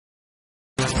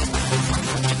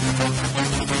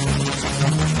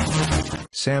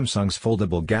Samsung's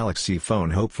foldable Galaxy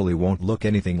phone hopefully won't look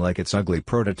anything like its ugly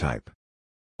prototype.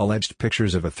 Alleged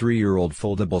pictures of a 3-year-old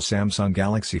foldable Samsung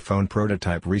Galaxy phone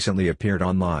prototype recently appeared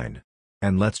online.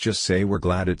 And let's just say we're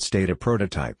glad it stayed a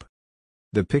prototype.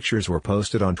 The pictures were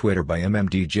posted on Twitter by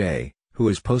MMDJ, who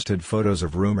has posted photos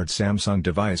of rumored Samsung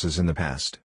devices in the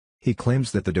past. He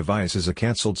claims that the device is a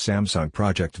cancelled Samsung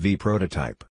Project V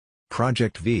prototype.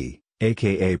 Project V,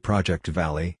 aka Project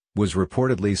Valley, was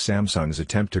reportedly Samsung's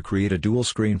attempt to create a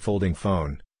dual-screen folding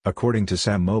phone, according to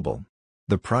Sam Mobile.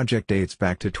 The project dates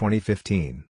back to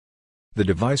 2015. The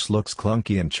device looks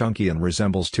clunky and chunky and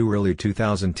resembles two early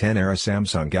 2010-era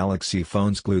Samsung Galaxy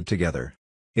phones glued together.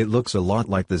 It looks a lot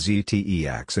like the ZTE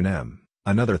Axon M,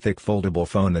 another thick foldable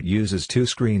phone that uses two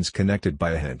screens connected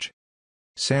by a hinge.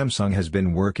 Samsung has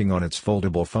been working on its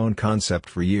foldable phone concept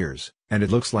for years, and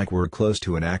it looks like we're close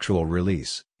to an actual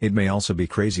release. It may also be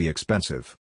crazy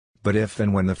expensive. But if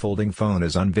and when the folding phone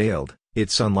is unveiled,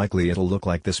 it's unlikely it'll look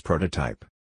like this prototype.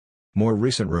 More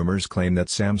recent rumors claim that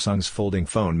Samsung's folding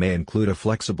phone may include a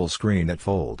flexible screen that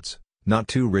folds, not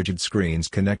two rigid screens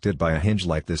connected by a hinge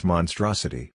like this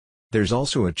monstrosity. There's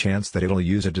also a chance that it'll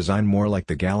use a design more like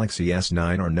the Galaxy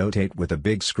S9 or Note 8 with a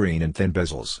big screen and thin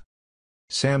bezels.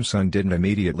 Samsung didn't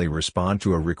immediately respond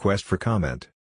to a request for comment.